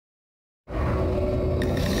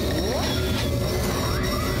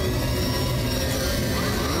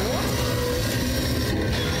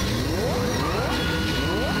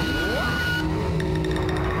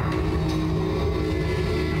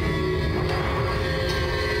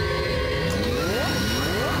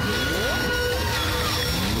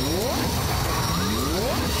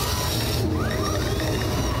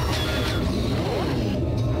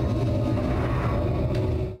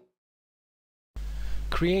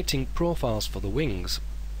creating profiles for the wings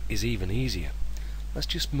is even easier. Let's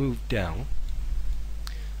just move down,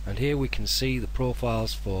 and here we can see the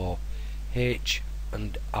profiles for H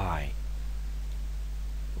and I.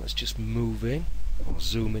 Let's just move in or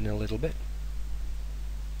zoom in a little bit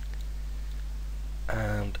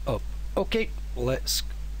and up. Okay, let's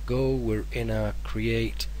go. We're in our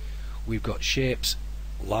create. We've got shapes,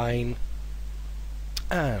 line,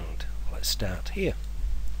 and let's start here.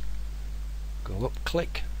 Go up,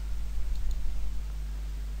 click,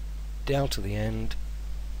 down to the end,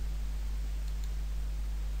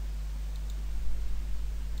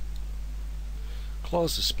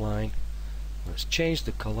 close the spline. Let's change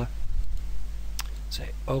the color, say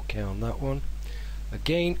OK on that one.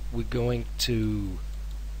 Again, we're going to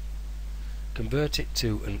convert it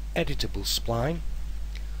to an editable spline,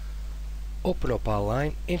 open up our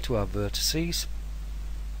line into our vertices.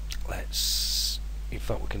 In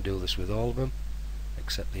fact, we can do this with all of them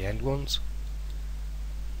except the end ones.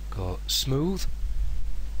 Go smooth.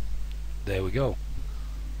 There we go.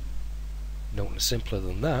 Nothing simpler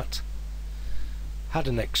than that. Add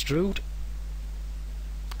an extrude,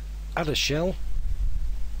 add a shell,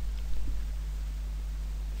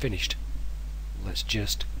 finished. Let's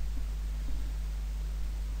just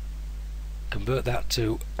convert that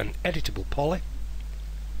to an editable poly,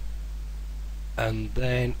 and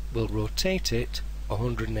then we'll rotate it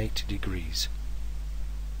 180 degrees.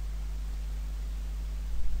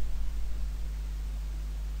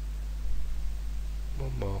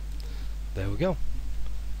 One more. There we go.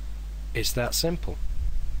 It's that simple.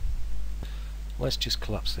 Let's just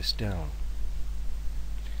collapse this down.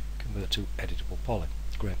 Convert to editable poly.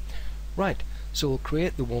 Great. Right, so we'll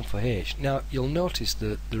create the one for H. Now you'll notice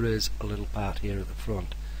that there is a little part here at the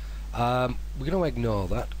front. We're going to ignore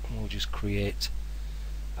that, and we'll just create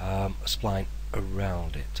a spline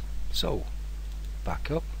around it. So back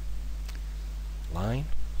up, line.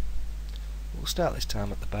 We'll start this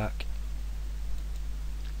time at the back,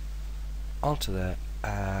 onto there,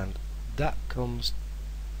 and that comes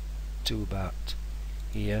to about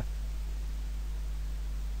here.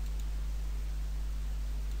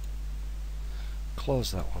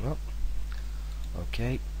 Close that one up.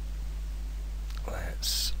 Okay,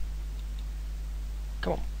 let's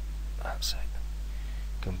come on, that's it.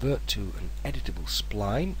 Convert to an editable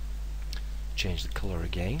spline, change the color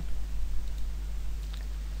again.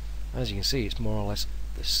 As you can see, it's more or less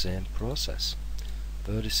the same process.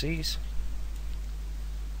 Vertices,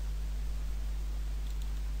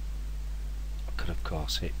 I could of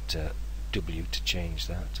course hit W to change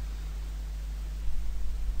that.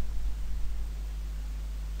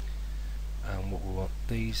 And what we want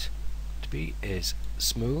these to be is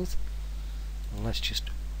smooth, and let's just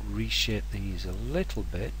reshape these a little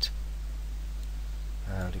bit,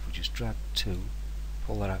 and if we just drag 2,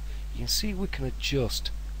 pull that out, you can see we can adjust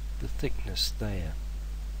the thickness there.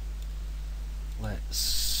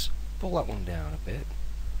 Let's pull that one down a bit.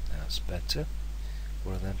 That's better.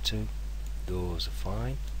 What are them two? Those are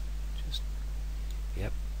fine. Just,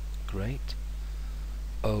 yep, great.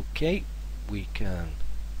 Okay, we can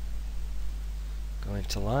go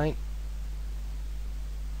into line.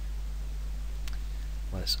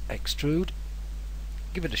 Let's extrude,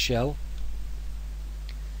 give it a shell.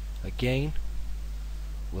 Again,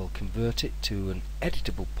 we'll convert it to an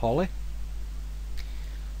editable poly,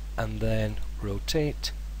 and then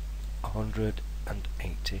rotate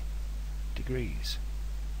 180 degrees.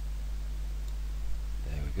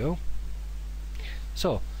 There we go.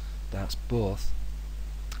 So that's both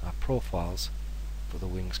our profiles for the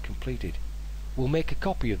wings completed. We'll make a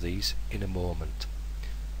copy of these in a moment,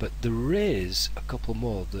 but there is a couple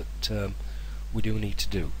more that we do need to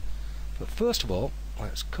do. But first of all,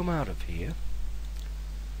 let's come out of here,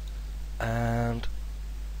 and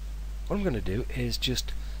what I'm going to do is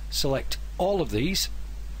just select all of these,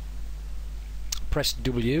 press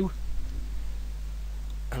W,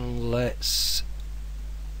 and let's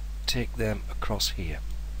take them across here.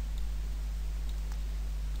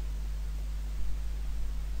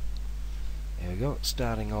 There we go,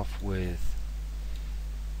 starting off with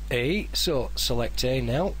A. So select A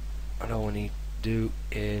now, and all we need to do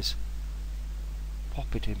is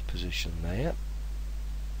pop it in position there,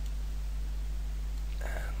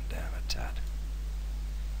 and down a tad.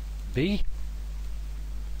 B,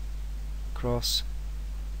 across,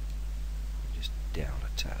 just down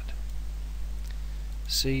a tad.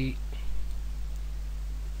 C,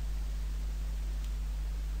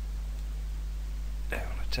 down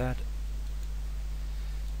a tad.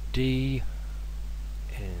 D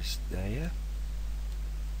is there.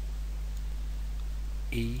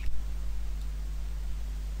 E,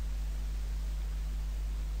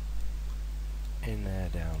 in there,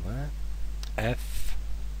 down there, F,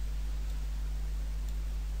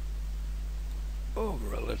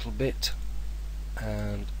 over a little bit,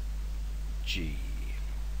 and G.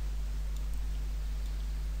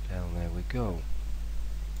 Down there we go.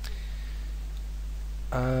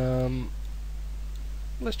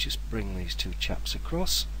 Let's just bring these two chaps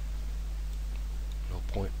across. No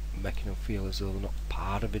point making them feel as though they're not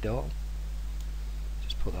part of it all.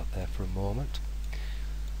 Just put that there for a moment.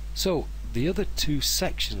 So the other two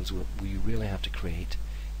sections we really have to create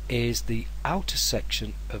is the outer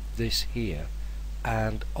section of this here,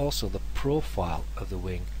 and also the profile of the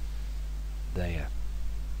wing there.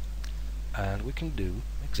 And we can do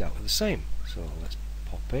exactly the same. So let's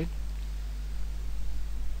pop in,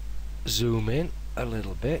 zoom in a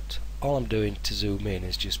little bit. All I'm doing to zoom in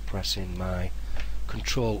is just pressing my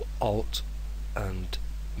Control Alt and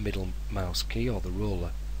middle mouse key, or the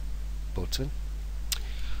roller button.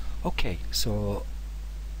 Okay, so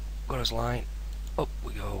got his line, up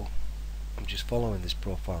we go. I'm just following this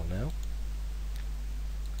profile now.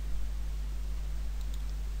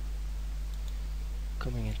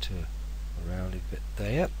 Coming into a rounded bit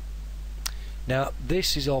there. Now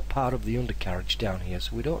this is all part of the undercarriage down here,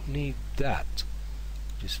 so we don't need that.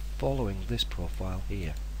 Just following this profile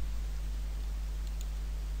here.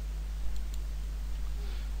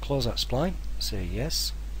 Close that spline, say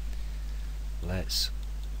yes. Let's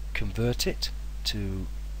convert it to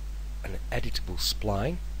an editable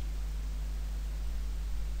spline.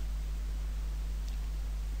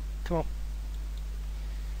 Come on.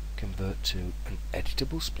 Convert to an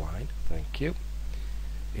editable spline, thank you.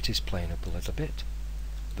 It is playing up a little bit.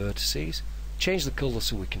 Vertices. Change the colour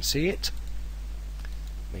so we can see it.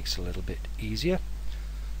 Makes it a little bit easier.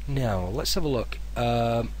 Now let's have a look.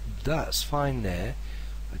 That's fine there.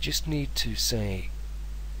 I just need to say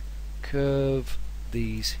curve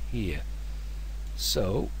these here.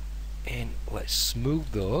 So let's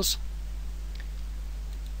smooth those.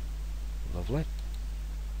 Lovely.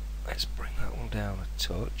 Let's bring that one down a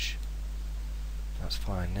touch. That's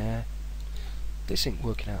fine there. This ain't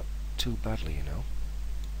working out too badly, you know.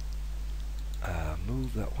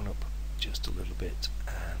 Move that one up just a little bit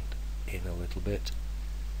and in a little bit.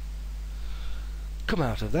 Come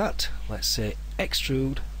out of that. Let's say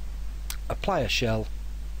extrude, apply a shell.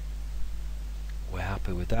 We're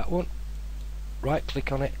happy with that one. Right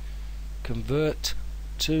click on it, convert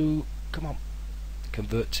to, come on,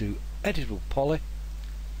 convert to editable poly.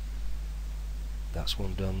 That's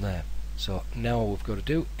one done there. So now all we've got to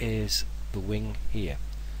do is the wing here.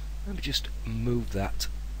 Let me just move that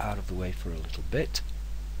out of the way for a little bit.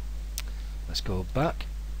 Let's go back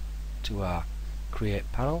to our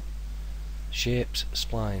create panel, shapes,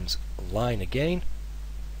 splines, line again.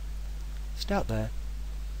 Start there,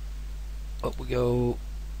 up we go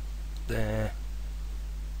there,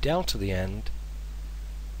 down to the end.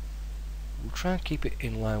 We'll try and keep it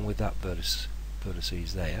in line with that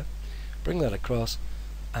vertices there. Bring that across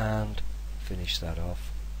and finish that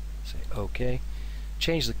off. Say OK.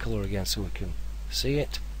 Change the colour again so we can see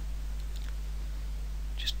it.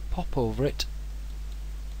 Just pop over it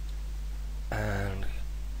and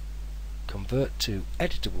convert to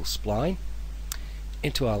editable spline.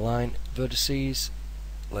 Into our line vertices,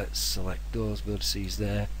 let's select those vertices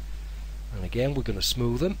there, and again we're going to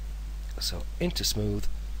smooth them. So into smooth.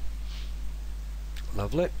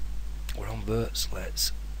 Lovely. We're on verts.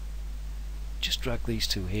 Let's just drag these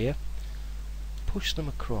two here, push them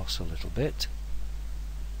across a little bit.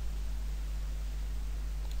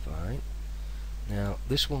 Fine. Now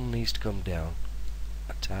this one needs to come down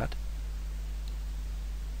a tad.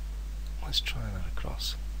 Let's try that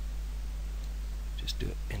across. Just do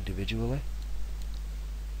it individually.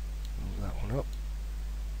 Move that one up.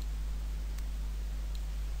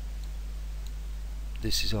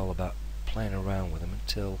 This is all about playing around with them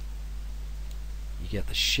until you get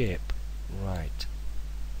the shape right.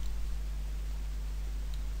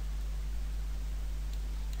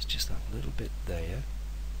 It's just that little bit there.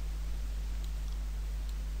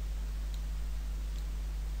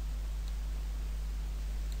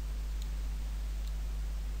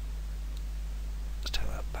 Let's take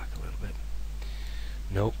that back a little bit.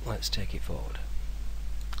 Nope, let's take it forward.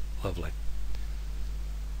 Lovely.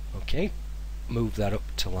 Okay, move that up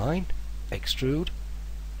to line, extrude,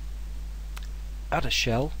 add a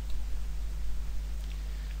shell,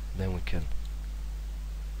 then we can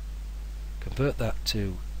convert that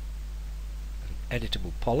to an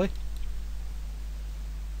editable poly,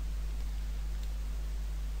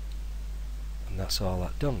 and that's all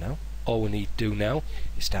that done now. All we need to do now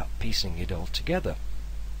is start piecing it all together,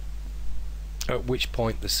 at which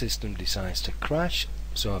point the system decides to crash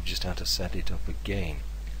so I've just had to set it up again.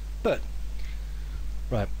 But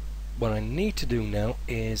right, what I need to do now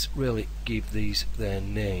is really give these their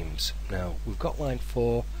names. Now we've got line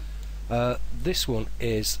 4. This one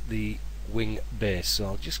is the wing base, so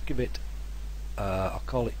I'll just give it I'll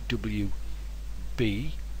call it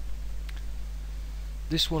WB.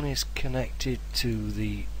 This one is connected to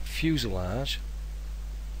the fuselage,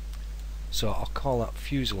 so I'll call that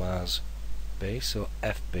fuselage base, so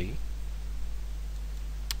FB.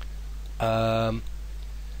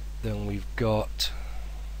 Then we've got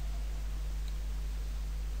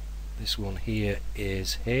this one here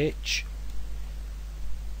is H,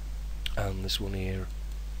 and this one here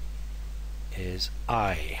is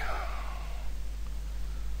I.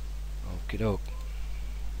 Okie doke.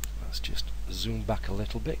 Let's just zoom back a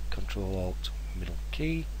little bit, Control Alt middle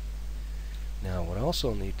key. Now what I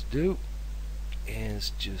also need to do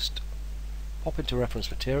is just pop into reference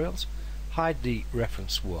materials, hide the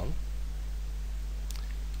reference 1,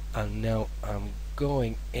 and now I'm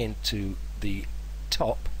going into the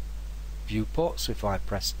top viewport, so if I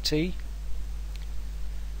press T,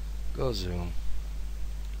 go zoom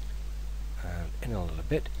and in a little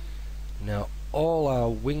bit. Now all our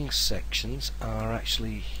wing sections are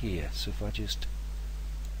actually here, so if I just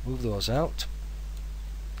move those out,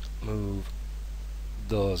 move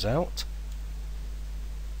those out,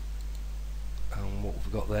 and what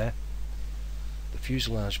we've got there, the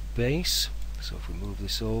fuselage base, so if we move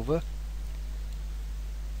this over,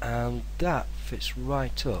 and that fits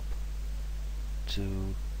right up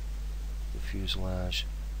to the fuselage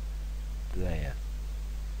there.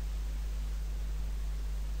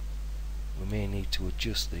 We may need to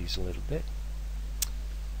adjust these a little bit.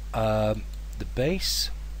 The base,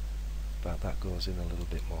 but that goes in a little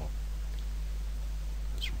bit more.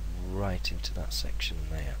 Goes right into that section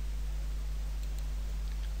there.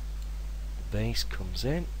 The base comes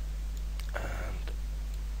in and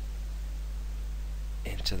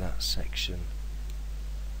into that section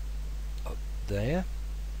up there,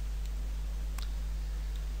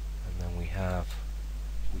 and then we have,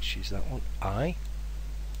 which is that one, I.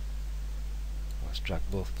 Let's drag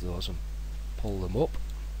both of those and pull them up.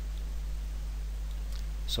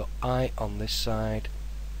 So I on this side,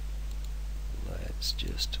 let's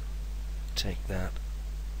just take that,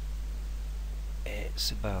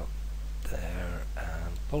 it's about there,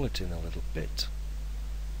 and pull it in a little bit.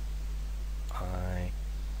 I,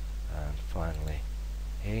 and finally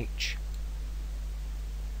H,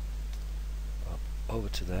 up over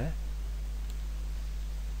to there.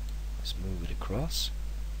 Let's move it across.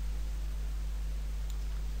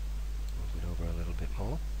 Move it over a little bit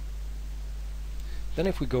more. Then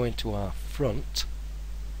if we go into our front,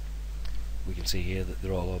 we can see here that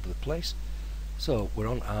they're all over the place. So we're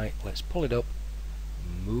on I, let's pull it up,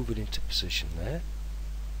 move it into position there.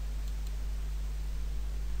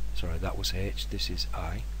 Sorry, that was H, this is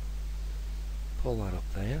I. Pull that up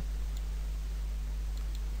there.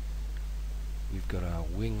 We've got our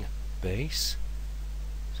wing base,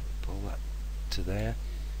 so we pull that to there.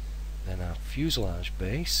 Then our fuselage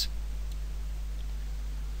base.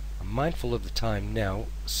 I'm mindful of the time now,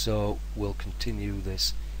 so we'll continue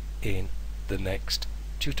this in the next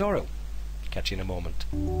tutorial. Catch you in a moment.